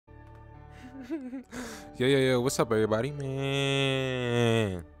Yo, what's up, everybody?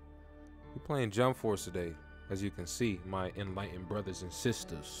 Man, we're playing JumpForce today, as you can see, my enlightened brothers and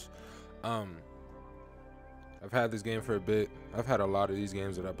sisters. I've had this game for a bit. I've had a lot of these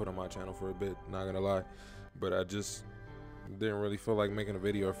games that I put on my channel for a bit, not gonna lie, but I just didn't really feel like making a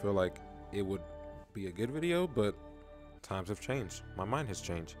video or feel like it would be a good video, but times have changed. My mind has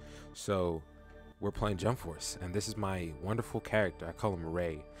changed. So we're playing JumpForce, and this is my wonderful character. I call him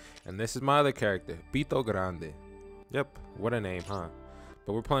Ray. And this is my other character, Pito Grande. Yep, what a name, huh?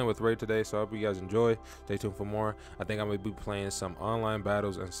 But we're playing with Ray today, so I hope you guys enjoy. Stay tuned for more. I think I'm gonna be playing some online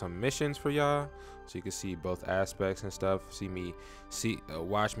battles and some missions for y'all, so you can see both aspects and stuff.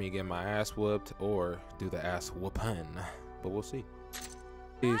 Watch me get my ass whooped or do the ass whoopin'. But we'll see.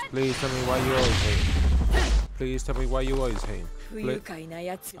 Please tell me why you always hate. Please tell me why you always hate.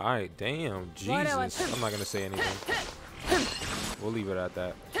 Alright, damn, Jesus. I'm not gonna say anything. We'll leave it at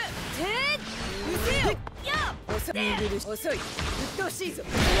that.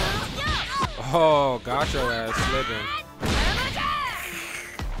 Oh, got your ass slipping.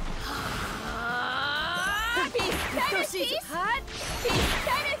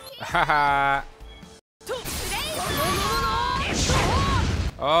 Haha.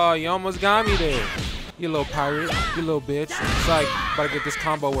 Oh, you almost got me there. You little pirate, you little bitch. It's like, about to get this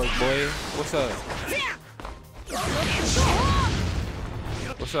combo work, boy. What's up?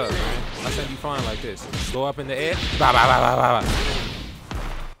 What's up, man? I said you flying like this. Go up in the air. Bah, bah, bah, bah, bah, bah.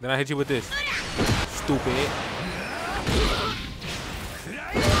 Then I hit you with this. Stupid.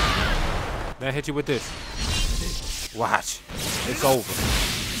 Then I hit you with this. Watch. It's over.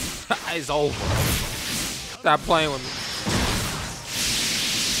 It's over. Stop playing with me.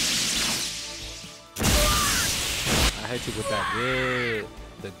 I hit you with that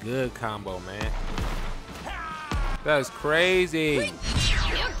the good combo, man. That is crazy.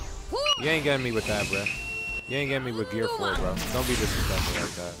 You ain't getting me with that, bro. You ain't getting me with Gear 4, bro. Don't be disrespectful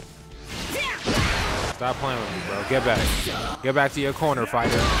like that. Stop playing with me, bro. Get back. Get back to your corner,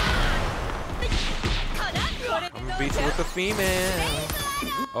 fighter. I'm gonna beat you with the female.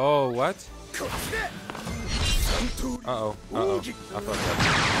 Oh, what? Uh-oh. Uh-oh. I fucked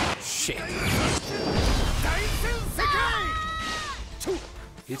up. Shit.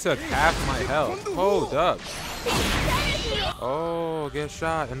 He took half my health. Hold up. Oh, get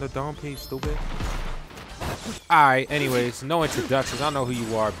shot in the dome piece, stupid. Alright, anyways, no introductions. I know who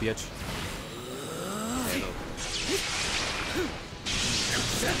you are, bitch.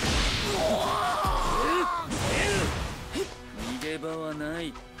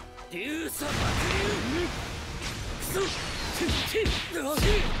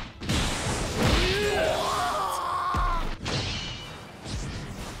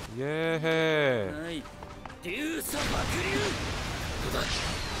 Yeah.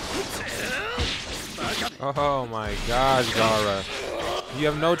 Oh my gosh, Gara. You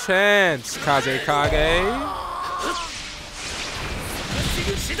have no chance, Kage.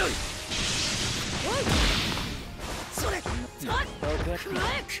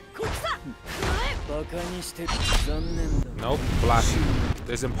 Nope, block you.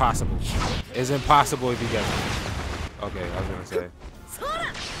 It's impossible. It's impossible if you get me. Okay, I was gonna say.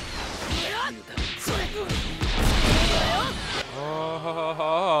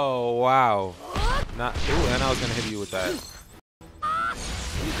 Oh, wow. Ooh, and I was gonna hit you with that.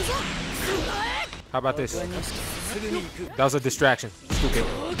 How about this? That was a distraction. Stupid.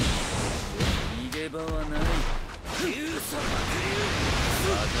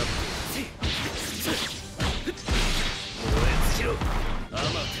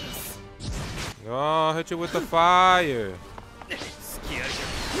 Oh, hit you with the fire.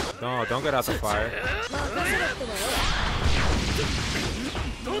 No, don't get out the fire.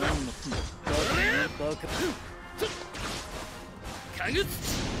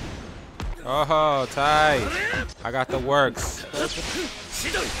 Oh, tight. I got the works.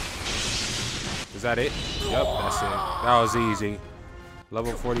 Is that it? Yep, that's it. That was easy.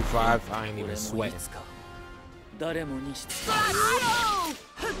 Level 45, I ain't even sweating.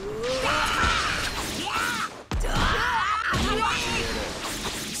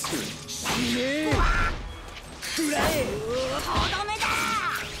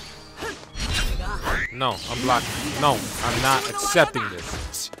 No, I'm blocking. No, I'm not accepting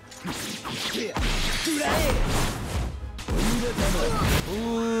this.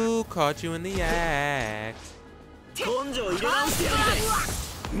 Ooh, caught you in the act.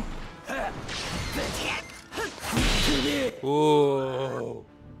 Ooh.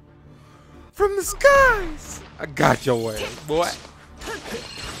 From the skies. I got your ass, boy.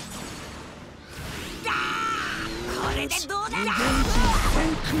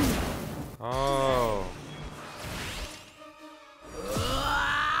 Oh.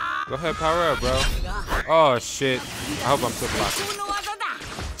 Go ahead, power up, bro. Oh, shit. I hope I'm still blocking.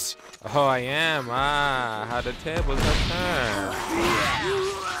 Oh, I am. Ah, how the tables have turned.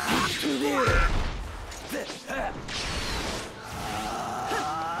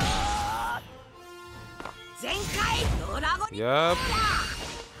 Yup.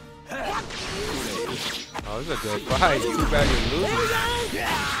 Oh, this is a good fight. Too bad you're losing.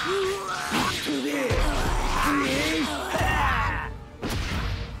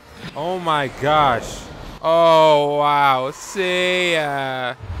 Oh my gosh. Oh wow. See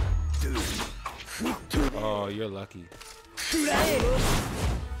ya. Oh, you're lucky.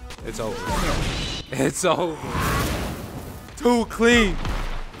 It's over. It's over. Too clean.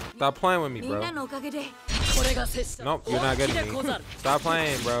 Stop playing with me, bro. Nope, you're not getting me. Stop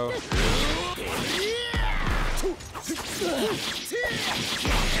playing, bro.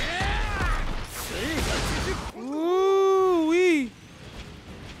 Ooh-wee.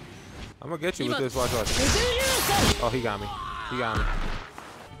 I'm gonna get you with this. Watch, watch. Oh, he got me. He got me.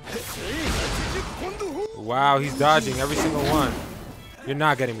 Wow, he's dodging every single one. You're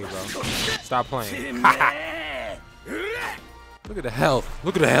not getting me, bro. Stop playing. Look at the health.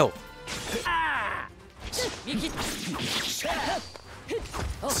 Look at the health.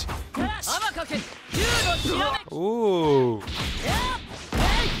 Ooh.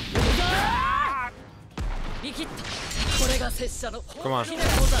 Come on.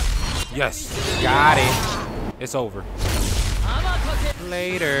 Yes. Got it. It's over.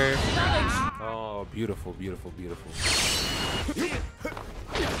 Later. Oh, beautiful, beautiful, beautiful.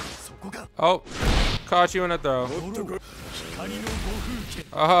 Oh, caught you in a throw.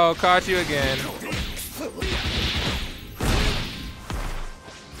 Oh, caught you again.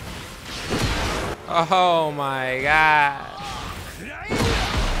 Oh my god.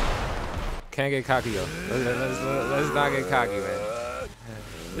 Can't get cocky, yo. Let's not get cocky, man.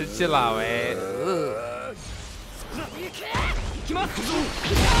 Just chill out, man.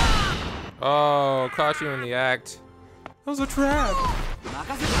 Oh, caught you in the act. That was a trap.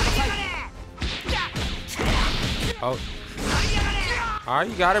 Oh. Alright,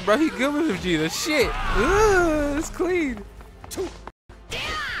 you got it, bro. He good with Vegeta. Shit. Ugh, it's clean.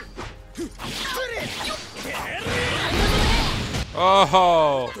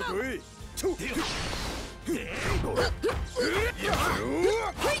 Oh.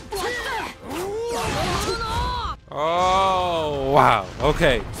 Oh, wow.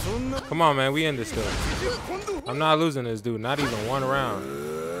 Okay. Come on, man. We in this still. I'm not losing this dude. Not even one round.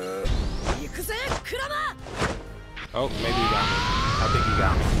 Oh, maybe he got me. I think he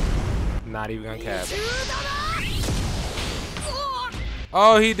got me. Not even gonna cap.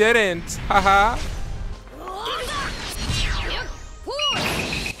 Oh, he didn't. Haha.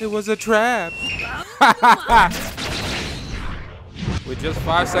 It was a trap. With just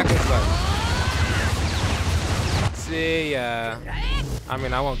 5 seconds left. See ya. I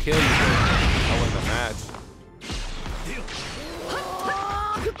mean, I won't kill you, but I win the match.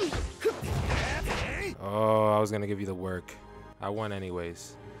 Oh, I was gonna give you the work. I won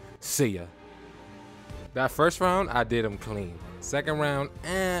anyways. See ya. That first round, I did him clean. Second round,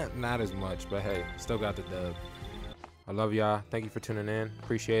 not as much, but hey, still got the dub. I love y'all. Thank you for tuning in.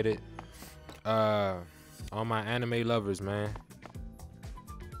 Appreciate it. All my anime lovers, man.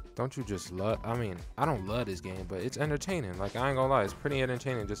 Don't you just love? I mean, I don't love this game, but it's entertaining. Like, I ain't gonna lie, it's pretty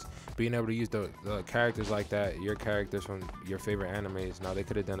entertaining. Just being able to use the characters like that, your characters from your favorite animes. Now, they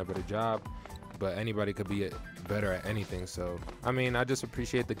could have done a better job, but anybody could be better at anything. So, I mean, I just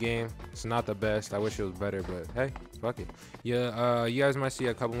appreciate the game. It's not the best. I wish it was better, but hey, fuck it. Yeah, you guys might see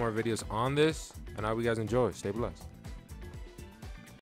a couple more videos on this, and I hope you guys enjoy. Stay blessed.